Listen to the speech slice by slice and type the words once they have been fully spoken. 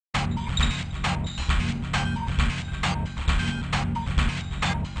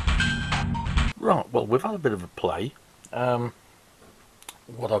Right, well, we've had a bit of a play.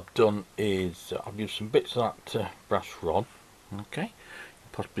 What I've done is I've used some bits of that brass rod. Okay,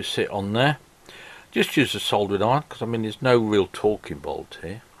 possibly sit on there. Just use a soldering iron because I mean there's no real torque involved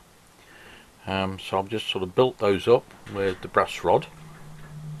here. So I've just sort of built those up with the brass rod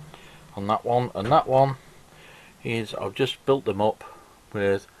on that one, and that one is I've just built them up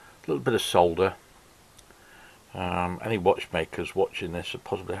with a little bit of solder. Any watchmakers watching this are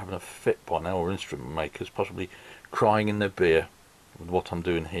possibly having a fit by now, or instrument makers possibly crying in their beer with what I'm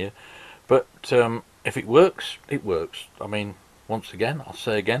doing here. But if it works, it works. I mean, once again, I'll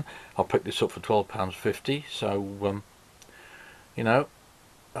say again, I'll pick this up for £12.50. So you know,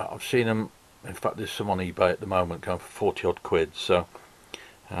 I've seen them. In fact, there's some on eBay at the moment going for 40 odd quid. So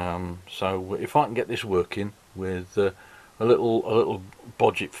so if I can get this working with a little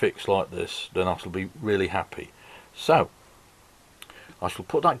budget fix like this, then I shall be really happy. So I shall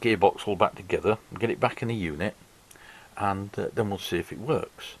put that gearbox all back together and get it back in the unit, and then we'll see if it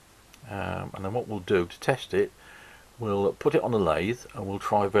works. And then what we'll do to test it, we'll put it on the lathe and we'll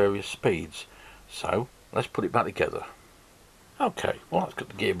try various speeds. So let's put it back together. Okay, well, let's get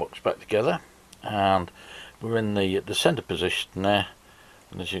the gearbox back together, and we're in the center position there,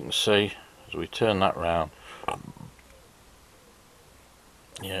 and as you can see, as we turn that round,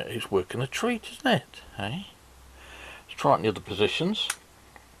 yeah, it's working a treat, isn't it? Hey, let's try it in the other positions.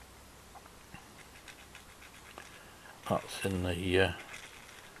 That's in the 0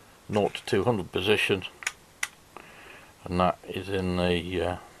 to 200 position, and that is in the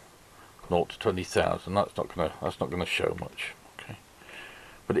 0 to 20,000. That's not gonna show much. Okay,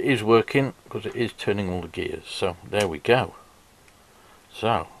 but it is working because it is turning all the gears. So there we go.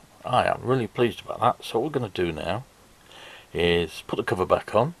 So I am really pleased about that. So what we're going to do now is put the cover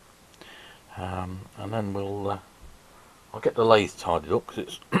back on, and then I'll get the lathe tidied up, because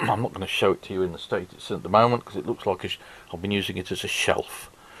it's I'm not going to show it to you in the state it's in at the moment, because it looks like I've been using it as a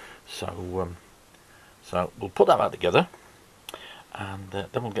shelf. So so we'll put that back together, and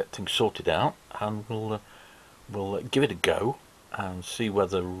then we'll get things sorted out, and we'll give it a go and see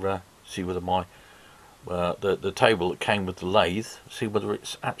whether my the table that came with the lathe, see whether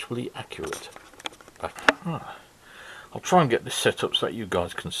it's actually accurate. I'll try and get this set up so that you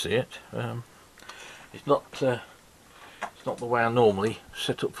guys can see it. It's not the way I normally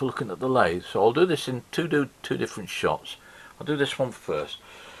set up for looking at the lathe, so I'll do this in two different shots. I'll do this one first.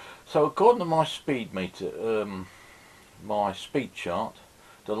 So according to my speed meter, my speed chart,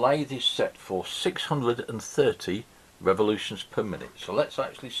 the lathe is set for 630 revolutions per minute. So let's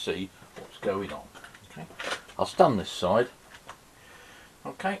actually see what's going on. Okay, I'll stand this side.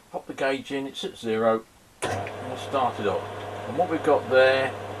 Okay, pop the gauge in, it's at 0, and we'll start it up. And what we've got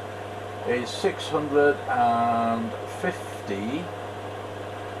there is 650,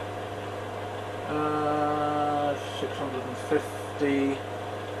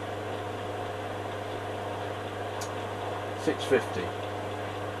 650,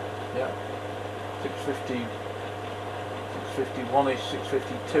 yeah, 650, 651-ish,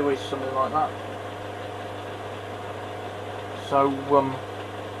 652-ish, something like that. So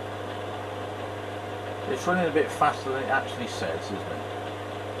it's running a bit faster than it actually says, isn't it?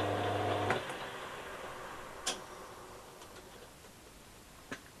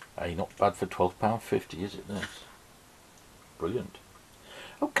 Hey, not bad for £12.50, is it? This brilliant.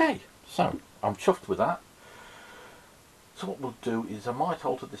 Okay, so I'm chuffed with that. So what we'll do is I might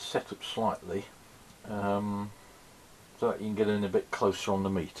alter this setup slightly, so that you can get in a bit closer on the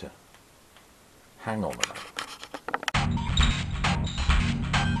meter. Hang on a minute.